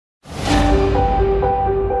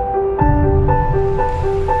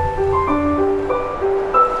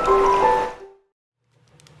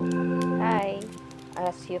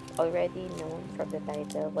you've already known from the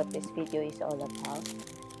title what this video is all about,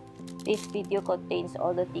 this video contains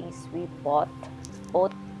all the things we bought,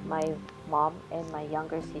 both my mom and my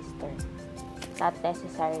younger sister, not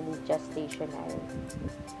necessarily just stationery.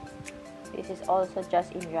 This is also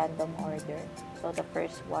just in random order. So the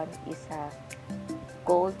first one is a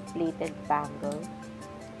gold-plated bangle.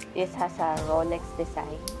 This has a Rolex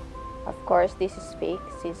design. Of course, this is fake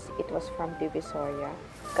since it was from Divisoria.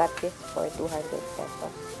 Got this for 200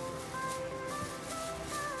 pesos.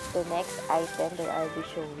 The next item that I'll be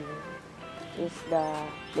showing is the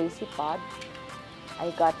lacy pod.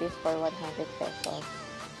 I got this for 100 pesos.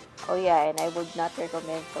 Oh yeah, and I would not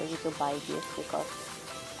recommend for you to buy this because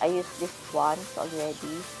I used this once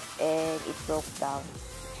already and it broke down.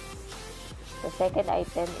 The second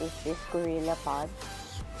item is this gorilla pod.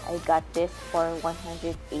 I got this for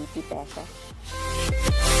 180 pesos.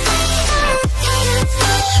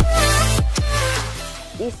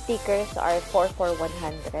 These stickers are 4 for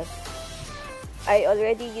 100. I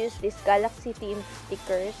already used these galaxy themed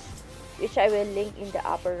stickers, which I will link in the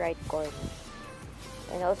upper right corner.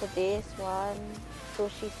 And also this one,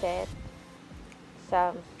 sushi set,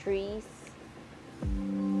 some trees,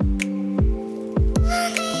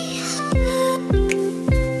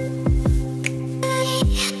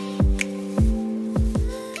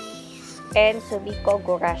 and Sumiko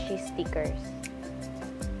Gorashi stickers.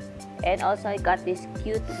 And also I got these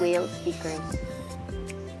cute whale stickers.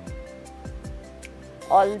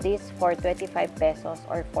 All these for 25 pesos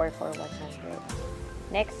or 4 for 100.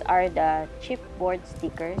 Next are the chipboard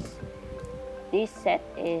stickers. This set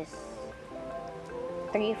is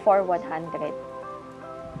 3 for 100.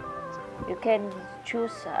 You can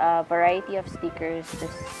choose a variety of stickers,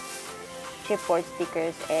 chipboard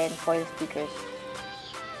stickers and foil stickers.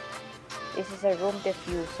 This is a room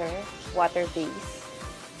diffuser, water base.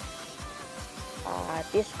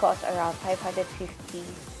 This costs around 550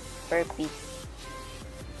 per piece.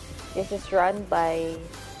 This is run by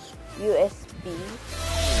USB.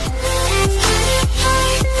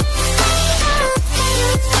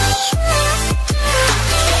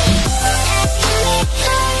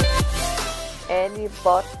 And we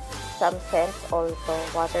bought some scents also,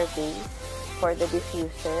 water base, for the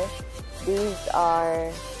diffuser. These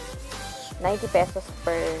are 90 pesos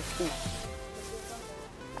per piece.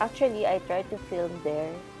 Actually, I tried to film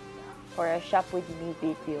there for a shop with me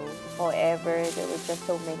video. However, there were just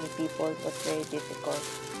so many people, it was very difficult.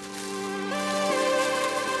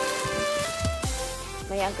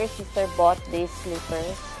 My younger sister bought these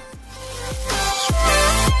slippers.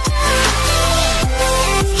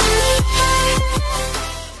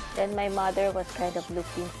 Then my mother was kind of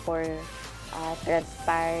looking for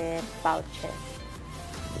transparent pouches.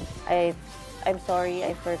 I'm sorry,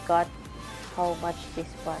 I forgot how much this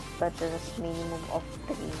was, but there was minimum of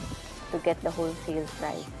 3 to get the wholesale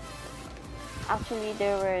price. Actually,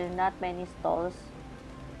 there were not many stalls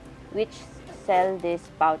which sell these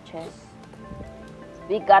pouches.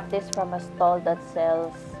 We got this from a stall that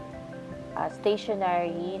sells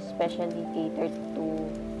stationery, especially catered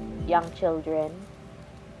to young children.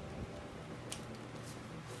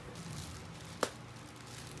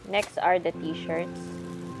 Next are the t-shirts.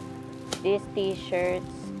 These t-shirts,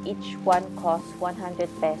 each one costs 100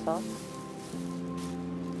 pesos.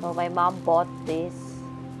 So my mom bought this.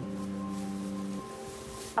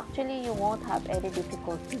 Actually, you won't have any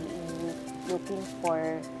difficulty in looking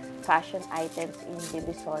for fashion items in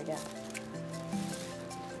Divisoria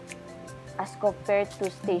as compared to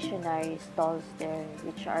stationery stalls there,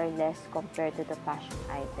 which are less compared to the fashion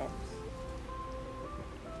items.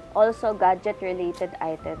 Also, gadget-related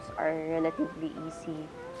items are relatively easy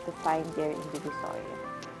to find there in Divisoria.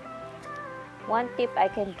 One tip I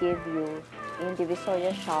can give you in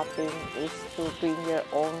Divisoria shopping is to bring your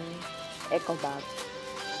own eco bag.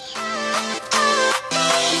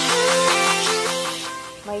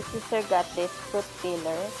 My sister got this fruit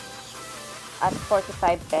peeler at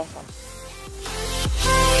 45 pesos.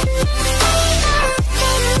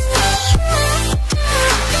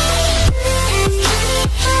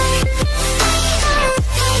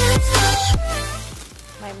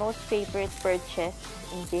 My most favorite purchase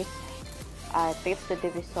in this trip to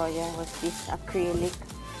Divisoria was this acrylic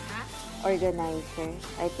organizer.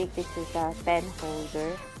 I think this is a pen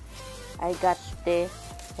holder. I got this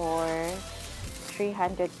for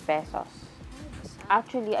 300 pesos.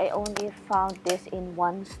 Actually, I only found this in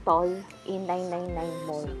one stall in 999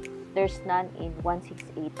 Mall. There's none in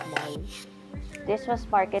 168 Mall. This was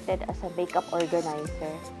marketed as a makeup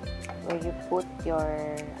organizer where you put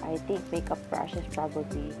your, I think, makeup brushes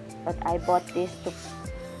probably. But I bought this to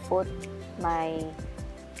put my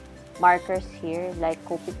markers here, like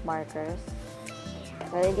Copic markers.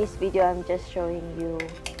 But in this video, I'm just showing you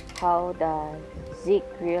how the Zig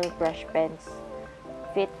Real brush pens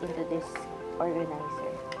fit into this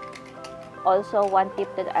organizer. Also, one tip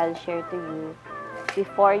that I'll share to you,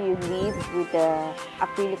 before you leave with the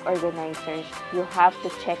acrylic organizers, you have to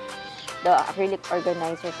check the acrylic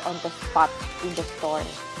organizers on the spot in the store.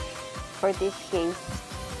 For this case,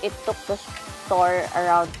 it took the store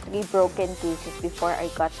around 3 broken cases before I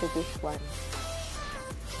got to this one.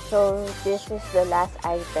 So this is the last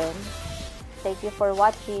item. Thank you for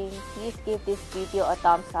watching. Please give this video a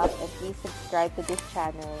thumbs up and please subscribe to this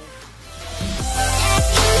channel.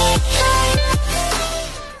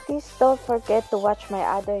 Please don't forget to watch my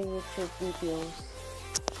other YouTube videos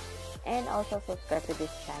and also subscribe to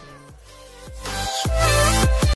this channel.